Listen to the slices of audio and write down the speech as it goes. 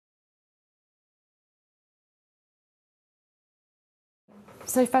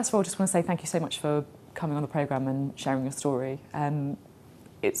So first of all, I just want to say thank you so much for coming on the programme and sharing your story.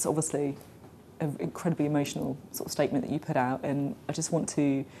 It's obviously an incredibly emotional sort of statement that you put out, and I just want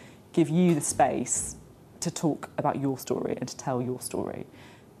to give you the space to talk about your story and to tell your story.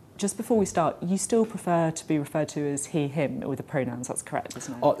 Just before we start, you still prefer to be referred to as he, him with the pronouns, that's correct,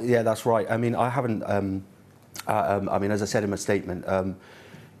 isn't it? Oh, yeah, that's right. I mean, I haven't, I mean, as I said in my statement,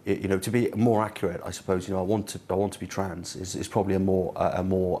 you know, to be more accurate, I suppose, you know, I want to be trans is probably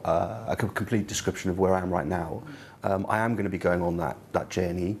a complete description of where I am right now. I am going to be going on that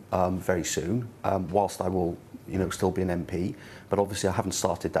journey very soon, whilst I will, you know, still be an MP, but obviously I haven't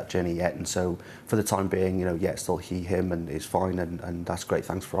started that journey yet, and so for the time being, you know, yeah, it's still he, him, and it's fine, and that's great.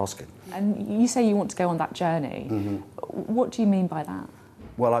 Thanks for asking. And you say you want to go on that journey. Mm-hmm. What do you mean by that?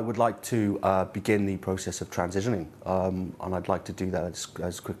 Well, I would like to begin the process of transitioning, and I'd like to do that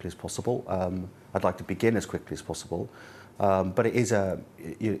as quickly as possible. I'd like to begin as quickly as possible, but it is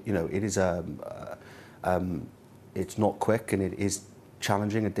it's not quick, and it is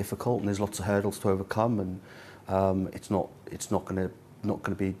challenging and difficult, and there's lots of hurdles to overcome, and it's not going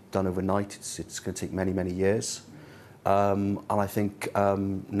to be done overnight. It's going to take many years, and I think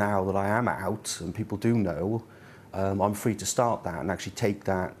now that I am out and people do know. I'm free to start that and actually take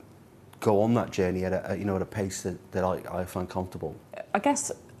that, go on that journey at a pace that I find comfortable. I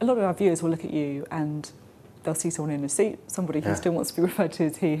guess a lot of our viewers will look at you and they'll see someone in a seat, somebody who still wants to be referred to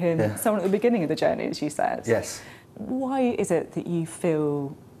as he, him, someone at the beginning of the journey, as you said. Yes. Why is it that you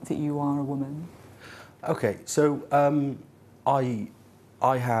feel that you are a woman? Okay, so I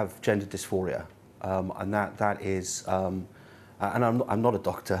have gender dysphoria, and that is. And I'm not a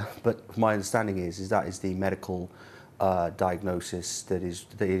doctor, but my understanding is that is the medical diagnosis that is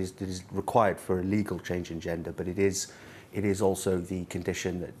required for a legal change in gender. But it is also the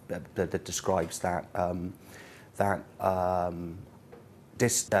condition that describes that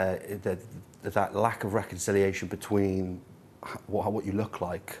that lack of reconciliation between what you look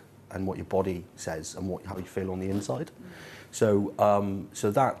like and what your body says and how you feel on the inside. So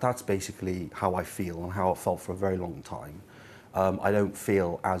that's basically how I feel and how I felt for a very long time. I don't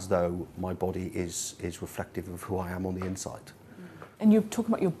feel as though my body is reflective of who I am on the inside. And you're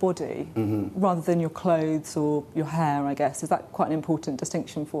talking about your body rather than your clothes or your hair, I guess. Is that quite an important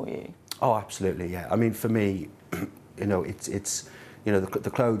distinction for you? Oh, absolutely, yeah. I mean, for me, you know, it's you know, the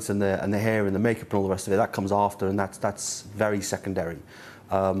clothes and the hair and the makeup and all the rest of it, that comes after, and that's very secondary.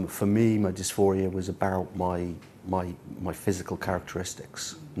 For me, my dysphoria was about my physical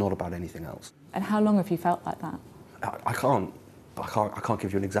characteristics, not about anything else. And how long have you felt like that? I can't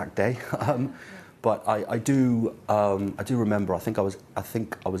give you an exact day, but I do remember. I think I was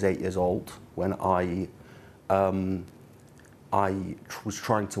 8 years old when I was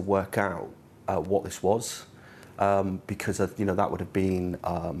trying to work out what this was, because you know, that would have been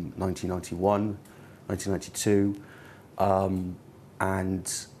 1991, 1992,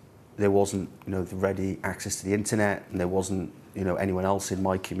 and there wasn't, you know, the ready access to the internet, and there wasn't, you know, anyone else in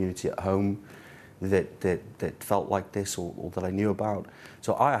my community at home that felt like this or that I knew about.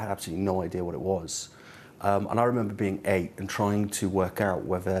 So I had absolutely no idea what it was. And I remember being 8 and trying to work out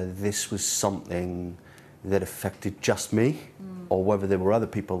whether this was something that affected just me or whether there were other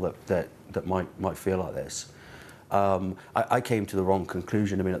people that might feel like this. I came to the wrong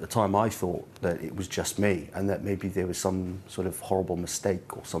conclusion. I mean, at the time I thought that it was just me and that maybe there was some sort of horrible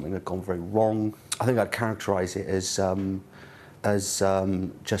mistake or something had gone very wrong. I think I'd characterise it as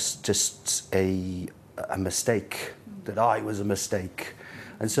just a mistake, that I was a mistake.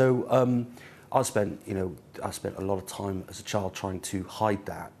 And so I spent a lot of time as a child trying to hide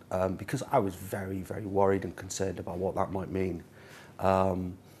that because I was very worried and concerned about what that might mean.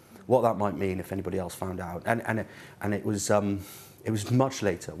 What that might mean if anybody else found out. And it was much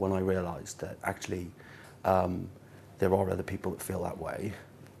later when I realised that actually there are other people that feel that way.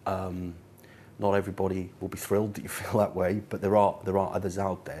 Not everybody will be thrilled that you feel that way, but there are others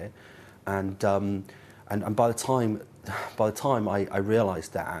out there, and by the time I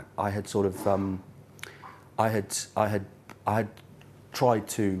realised that, I had sort of I had tried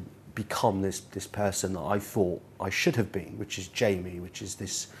to become this person that I thought I should have been, which is Jamie, which is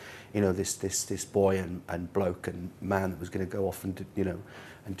this, you know, this boy and bloke and man that was going to go off and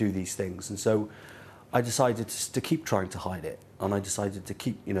do these things, and so I decided to keep trying to hide it, and I decided to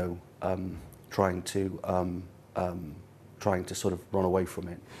keep, you know, trying to sort of run away from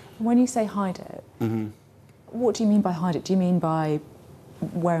it. When you say hide it, what do you mean by hide it? Do you mean by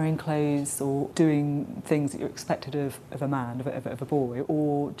wearing clothes or doing things that you're expected of a man, of a boy,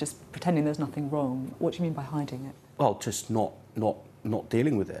 or just pretending there's nothing wrong? What do you mean by hiding it? Well, just not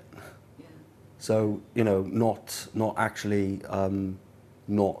dealing with it. Yeah. So, you know, not actually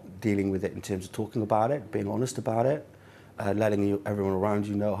not dealing with it in terms of talking about it, being honest about it, letting everyone around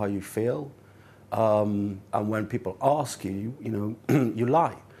you know how you feel. And when people ask you, you know, you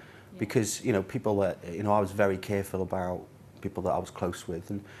lie. Because, you know, people that, you know, I was very careful about people that I was close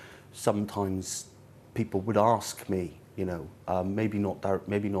with, and sometimes people would ask me, you know, maybe not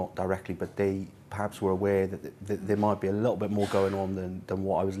directly, but they perhaps were aware that there might be a little bit more going on than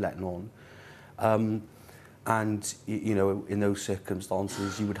what I was letting on. And, you know, in those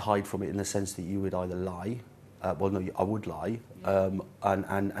circumstances, you would hide from it in the sense that you would either lie, well, no, I would lie,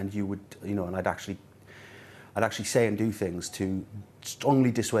 and you would, you know, and I'd actually say and do things to strongly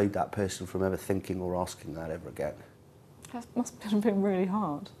dissuade that person from ever thinking or asking that ever again. That must have been really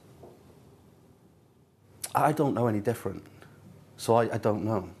hard. I don't know any different, so I don't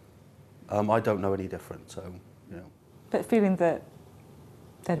know. I don't know any different, so, you know. But feeling that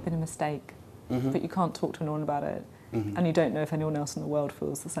there'd been a mistake, but you can't talk to anyone about it, and you don't know if anyone else in the world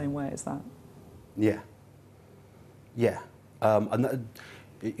feels the same way as that. Yeah. Yeah. And that,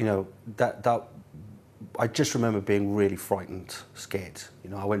 you know, that I just remember being really frightened, scared. You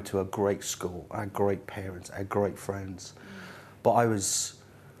know, I went to a great school, I had great parents, I had great friends, but I was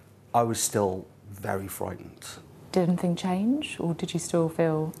still very frightened. Did anything change, or did you still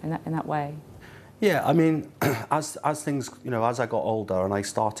feel in that way? Yeah, I mean, as things, you know, as I got older and I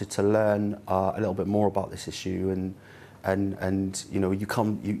started to learn a little bit more about this issue, and you know,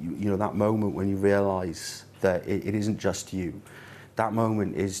 you know, that moment when you realise that it isn't just you. That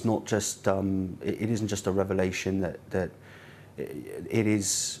moment is not just it isn't just a revelation that it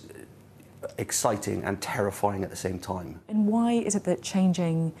is exciting and terrifying at the same time. And why is it that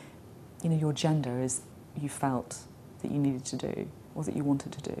changing, you know, your gender is you felt that you needed to do, or that you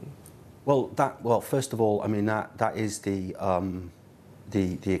wanted to do? Well, first of all, I mean that is the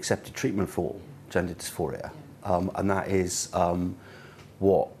accepted treatment for gender dysphoria, and that is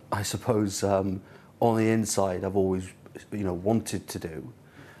what I suppose on the inside I've always, you know, wanted to do.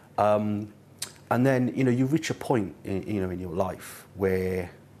 And then, you know, you reach a point in your life where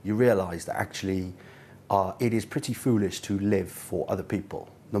you realise that actually it is pretty foolish to live for other people,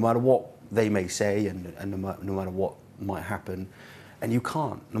 no matter what they may say and no matter what might happen. And you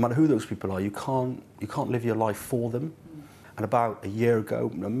can't, no matter who those people are, you can't live your life for them. And about a year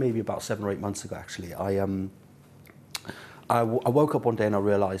ago, maybe about 7 or 8 months ago, actually, I woke up one day and I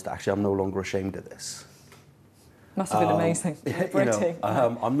realised that actually I'm no longer ashamed of this. Must have been amazing. You know,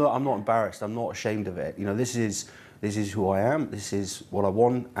 I'm not embarrassed. I'm not ashamed of it. You know, this is who I am. This is what I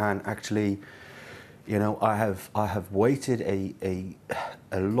want. And actually, you know, I have waited a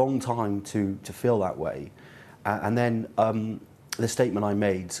long time to feel that way. And then the statement I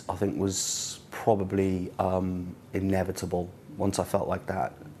made, I think, was probably inevitable. Once I felt like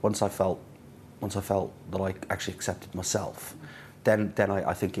that, once I felt that I actually accepted myself, then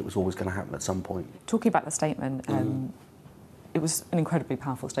I think it was always going to happen at some point. Talking about the statement, it was an incredibly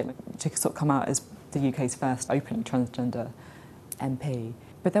powerful statement to sort of come out as the UK's first openly transgender MP.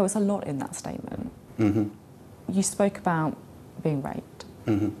 But there was a lot in that statement. You spoke about being raped.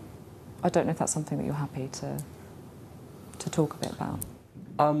 I don't know if that's something that you're happy to talk a bit about.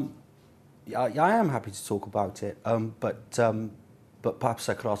 Yeah, I am happy to talk about it, but perhaps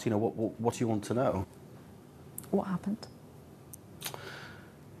I could ask, you know, what do you want to know? What happened?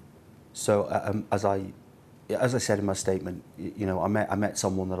 So as I said in my statement, you know, I met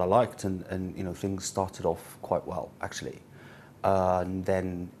someone that I liked, and you know, things started off quite well, actually, and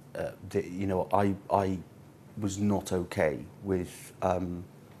then you know, I was not okay with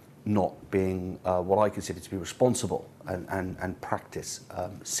not being what I consider to be responsible and practice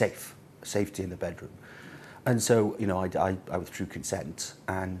safety in the bedroom. And so, you know, I withdrew consent,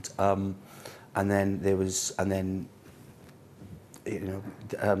 and then you know,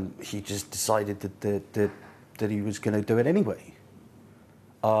 he just decided that he was going to do it anyway,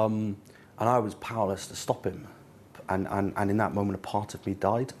 and I was powerless to stop him, and in that moment a part of me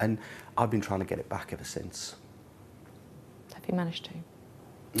died, and I've been trying to get it back ever since. Have you managed to?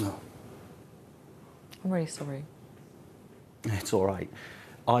 No. I'm really sorry. It's all right.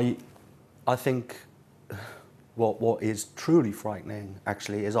 I think what is truly frightening,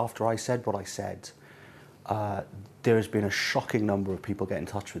 actually, is after I said what I said, there has been a shocking number of people get in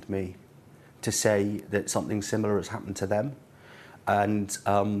touch with me to say that something similar has happened to them, and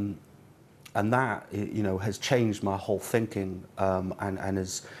that, you know, has changed my whole thinking, and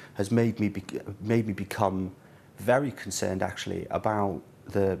has made me become very concerned, actually, about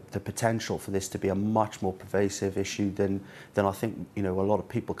the potential for this to be a much more pervasive issue than I think, you know, a lot of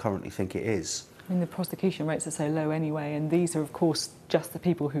people currently think it is. I mean, the prosecution rates are so low anyway, and these are, of course, just the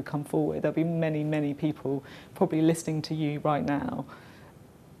people who come forward. There'll be many, many people probably listening to you right now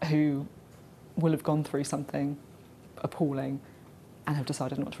who will have gone through something appalling and have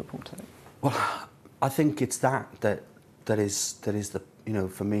decided not to report it? Well, I think it's that is the, you know,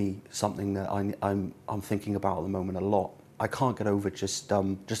 for me, something that I'm thinking about at the moment a lot. I can't get over just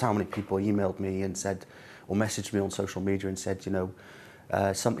how many people emailed me and said, or messaged me on social media and said, you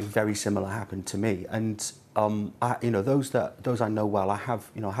know, something very similar happened to me. And you know, those I know well, I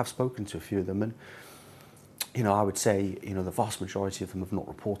have spoken to a few of them, and you know, I would say, you know, the vast majority of them have not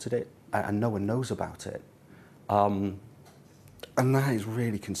reported it, and no one knows about it. And that is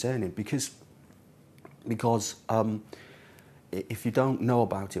really concerning because if you don't know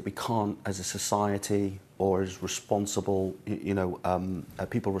about it, we can't, as a society or as responsible,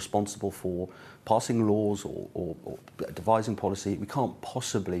 people responsible for passing laws or devising policy, we can't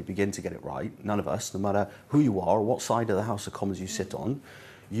possibly begin to get it right. None of us, no matter who you are or what side of the House of Commons you sit on,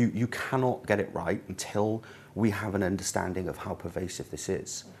 you cannot get it right until we have an understanding of how pervasive this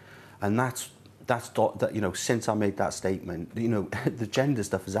is. And that, you know, since I made that statement, you know, the gender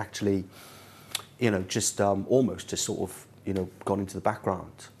stuff has actually, you know, just almost just sort of, you know, gone into the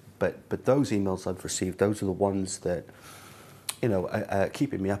background. But those emails I've received, those are the ones that, you know, are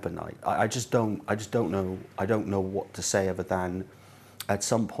keeping me up at night. I just don't know. I don't know what to say other than, at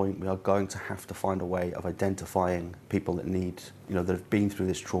some point we are going to have to find a way of identifying people that need, you know, that have been through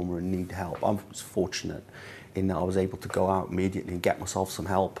this trauma and need help. I was fortunate in that I was able to go out immediately and get myself some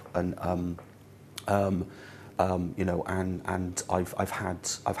help, and you know, and I've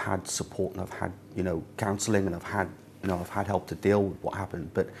had support, and I've had, you know, counselling, and I've had help to deal with what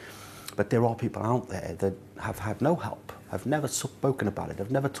happened. But there are people out there that have had no help, have never spoken about it,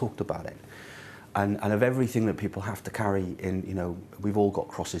 have never talked about it. And of everything that people have to carry in, you know, we've all got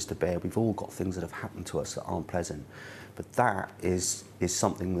crosses to bear, we've all got things that have happened to us that aren't pleasant. But that is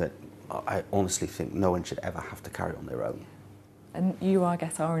something that I honestly think no one should ever have to carry on their own. And you, I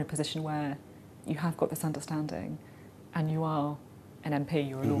guess, are in a position where you have got this understanding and you are an MP,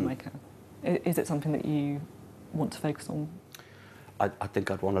 you're a lawmaker. Is it something that you want to focus on? I think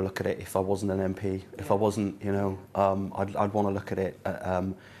I'd want to look at it if I wasn't an MP. If I wasn't, you know, I'd want to look at it.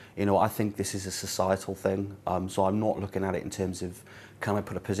 You know, I think this is a societal thing. So I'm not looking at it in terms of, can I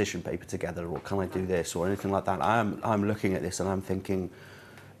put a position paper together, or can I do this, or anything like that. I'm looking at this and I'm thinking,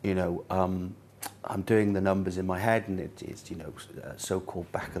 you know, I'm doing the numbers in my head, and it's, you know,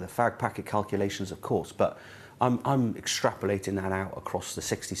 so-called back of the fag packet calculations, of course, but I'm extrapolating that out across the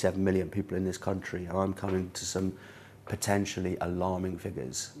 67 million people in this country, and I'm coming to some potentially alarming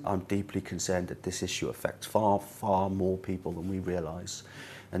figures. I'm deeply concerned that this issue affects far, far more people than we realise.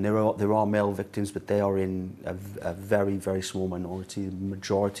 And there are male victims, but they are in a very, very small minority. The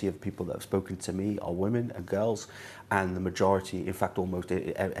majority of people that have spoken to me are women and girls, and the majority, in fact, almost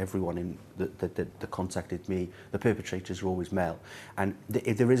everyone that contacted me, the perpetrators are always male. And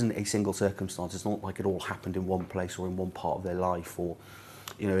there isn't a single circumstance. It's not like it all happened in one place or in one part of their life, or,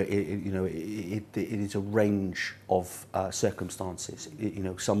 you know, it is a range of circumstances. You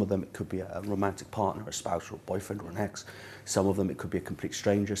know, some of them it could be a romantic partner, a spouse, or a boyfriend, or an ex. Some of them it could be a complete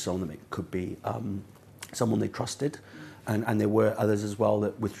stranger. Some of them it could be someone they trusted, and there were others as well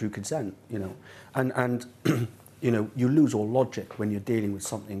that withdrew consent. You know, and you know, you lose all logic when you're dealing with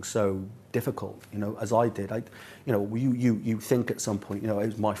something so difficult. You know, as I did. You know, you think at some point, you know, it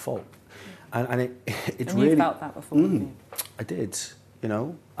was my fault, and it's really. You felt that before, didn't you? I did. You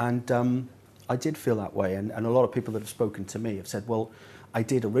know, and I did feel that way, and a lot of people that have spoken to me have said, well, I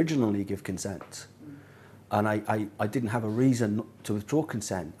did originally give consent, and I didn't have a reason to withdraw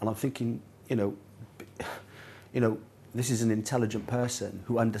consent. And I'm thinking, you know, this is an intelligent person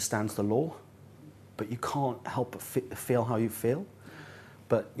who understands the law, but you can't help but feel how you feel.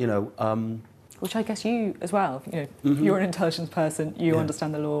 But, you know... which I guess you as well, you know, you're an intelligent person, you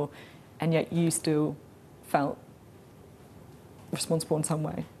understand the law, and yet you still felt responsible in some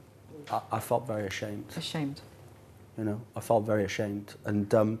way. I felt very ashamed. Ashamed. You know, I felt very ashamed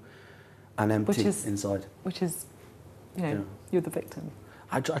and empty inside. Which is, you know, you're the victim.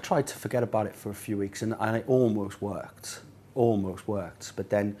 I tried to forget about it for a few weeks, and it almost worked. But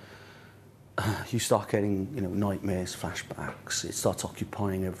then you start getting, you know, nightmares, flashbacks. It starts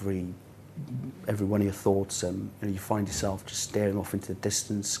occupying every one of your thoughts, and you know, you find yourself just staring off into the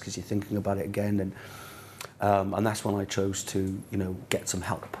distance because you're thinking about it again. And that's when I chose to, you know, get some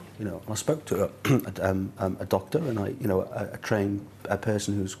help. You know, and I spoke to a doctor, and a trained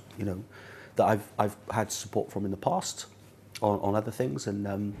person who's, you know, that I've had support from in the past on other things,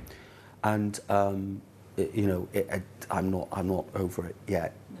 and you know, I'm not over it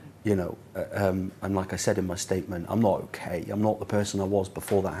yet. No. You know, and like I said in my statement, I'm not okay. I'm not the person I was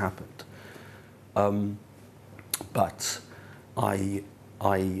before that happened. But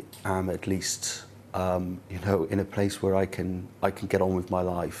I am at least, you know, in a place where I can get on with my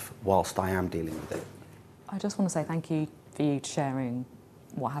life whilst I am dealing with it. I just want to say thank you for you sharing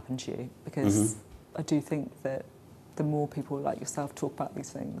what happened to you, because I do think that the more people like yourself talk about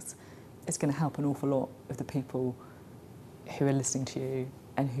these things, it's going to help an awful lot of the people who are listening to you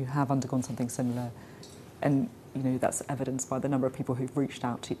and who have undergone something similar. And, you know, that's evidenced by the number of people who've reached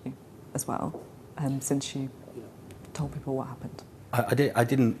out to you as well, since you told people what happened. I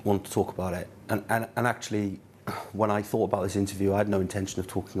didn't want to talk about it. And actually, when I thought about this interview, I had no intention of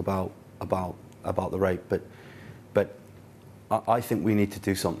talking about the rape, but I think we need to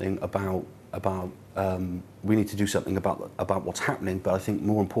do something about what's happening. But I think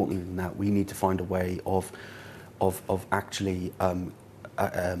more importantly than that, we need to find a way of actually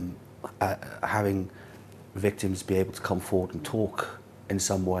having victims be able to come forward and talk in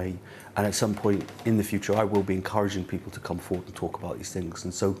some way. And at some point in the future, I will be encouraging people to come forward and talk about these things.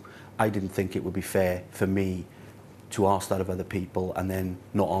 And so I didn't think it would be fair for me to ask that of other people and then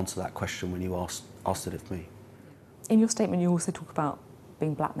not answer that question when you asked it of me. In your statement, you also talk about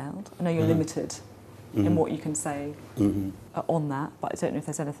being blackmailed. I know you're limited in what you can say on that, but I don't know if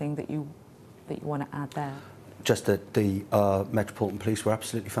there's anything that you want to add there. Just that the Metropolitan Police were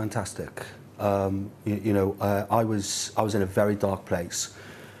absolutely fantastic. I was in a very dark place.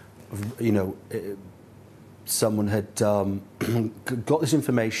 You know, someone had got this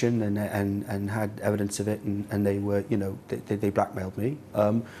information and had evidence of it, and they were, you know, they blackmailed me.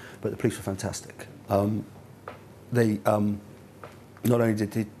 But the police were fantastic. They not only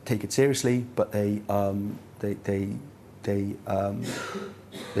did they take it seriously, but they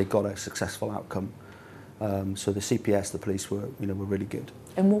got a successful outcome. So the CPS, the police were really good.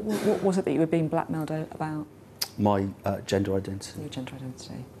 And what was it that you were being blackmailed about? My gender identity. Your gender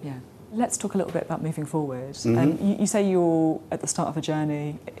identity, yeah. Let's talk a little bit about moving forward. You say you're at the start of a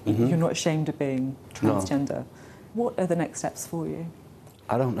journey. You're not ashamed of being transgender. No. What are the next steps for you?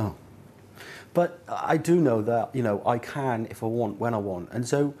 I don't know. But I do know that, you know, I can if I want, when I want. And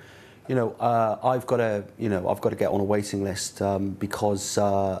so, you know, I've got to get on a waiting list because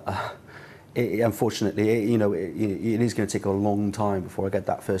unfortunately, it is going to take a long time before I get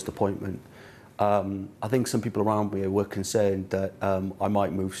that first appointment. I think some people around me were concerned that I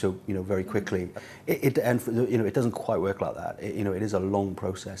might move very quickly. It doesn't quite work like that. It is a long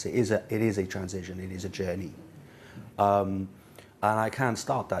process. It is a transition. It is a journey. And I can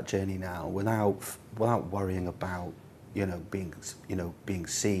start that journey now without worrying about being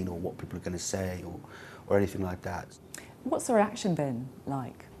seen or what people are going to say or anything like that. What's the reaction been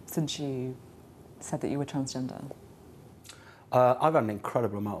like since you said that you were transgender? I've had an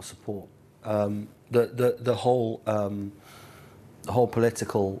incredible amount of support. The whole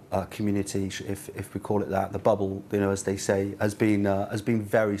political community, if we call it that, the bubble, as they say, has been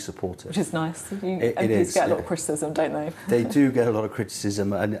very supportive. Which is nice. MPs get a lot of criticism, don't they? They do get a lot of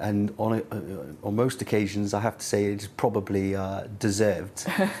criticism, and on most occasions, I have to say it's probably deserved.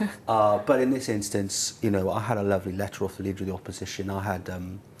 But in this instance, I had a lovely letter off the leader of the opposition.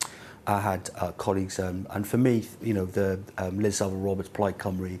 I had colleagues, and for me, the Liz Saville-Roberts, Plaid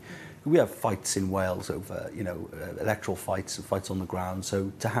Cymru. We have fights in Wales over, electoral fights and fights on the ground.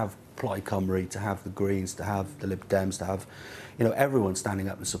 So to have Plaid Cymru, to have the Greens, to have the Lib Dems, to have, everyone standing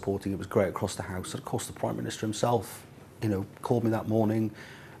up and supporting it was great across the House. And of course, the Prime Minister himself, called me that morning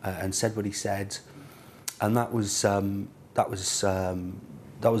and said what he said, and that was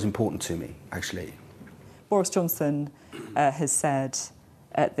important to me, actually. Boris Johnson has said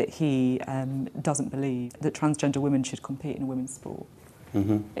that he doesn't believe that transgender women should compete in women's sport.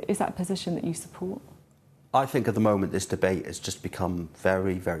 Is that a position that you support? I think at the moment this debate has just become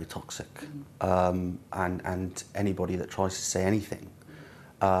very, very toxic, and anybody that tries to say anything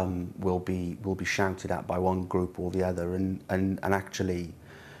will be shouted at by one group or the other, and actually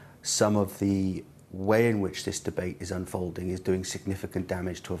some of the way in which this debate is unfolding is doing significant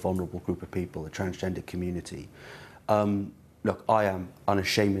damage to a vulnerable group of people, the transgender community. Look, I am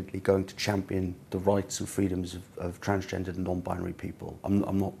unashamedly going to champion the rights and freedoms of transgender and non-binary people.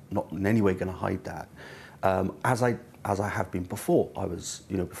 I'm not in any way going to hide that, as I have been before I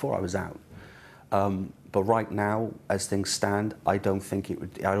was out. But right now, as things stand, I don't think it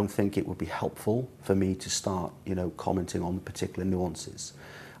would be helpful for me to start commenting on the particular nuances.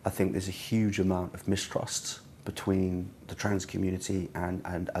 I think there's a huge amount of mistrust between the trans community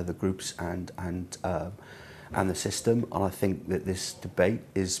and other groups and the system, and I think that this debate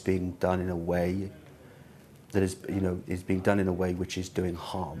is being done in a way that is being done in a way which is doing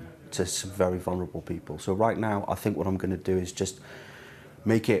harm to some very vulnerable people. So right now, I think what I'm going to do is just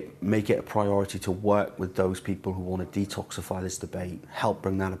make it a priority to work with those people who want to detoxify this debate, help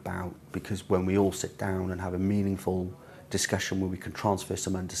bring that about, because when we all sit down and have a meaningful discussion where we can transfer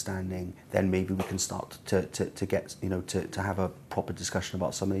some understanding, then maybe we can start to get, you know, to have a proper discussion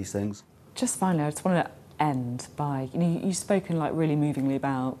about some of these things. Just finally, I just want to end by, you know, you've spoken like really movingly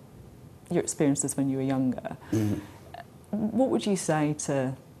about your experiences when you were younger. What would you say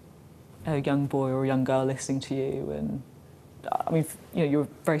to a young boy or a young girl listening to you? And I mean, you know, you're a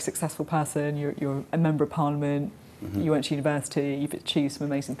very successful person, you're a member of Parliament, you went to university, you've achieved some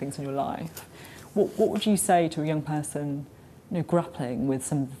amazing things in your life. What would you say to a young person, you know, grappling with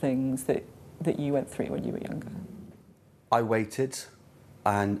some of the things that you went through when you were younger? I waited,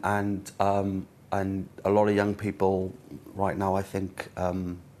 and a lot of young people right now, I think,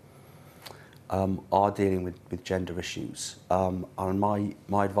 are dealing with gender issues. And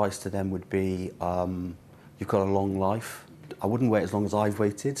my advice to them would be, you've got a long life. I wouldn't wait as long as I've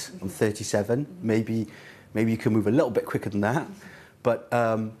waited. I'm 37. Maybe you can move a little bit quicker than that. But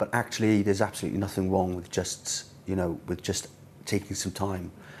actually, there's absolutely nothing wrong with just, you know, with just taking some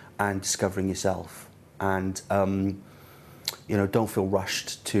time and discovering yourself. And you know, don't feel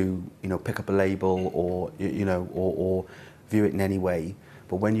rushed to, you know, pick up a label or, you know, or view it in any way.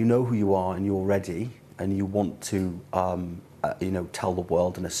 But when you know who you are and you're ready and you want to, you know, tell the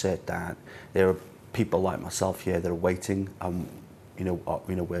world and assert that, there are people like myself here that are waiting. You know,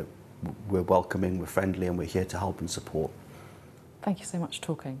 we're welcoming, we're friendly, and we're here to help and support. Thank you so much for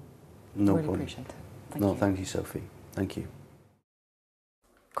talking. No really problem. Appreciate it. Thank you. Thank you, Sophie. Thank you.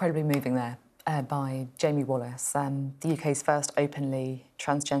 Incredibly moving there by Jamie Wallis, the UK's first openly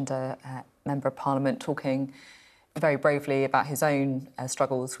transgender Member of Parliament, talking very bravely about his own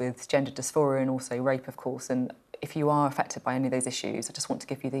struggles with gender dysphoria and also rape, of course. And if you are affected by any of those issues, I just want to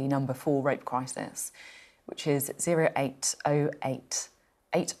give you the number for Rape Crisis, which is 0808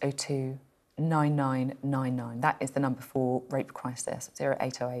 802 9999. That is the number for Rape Crisis,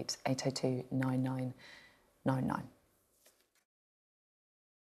 0808 802 9999.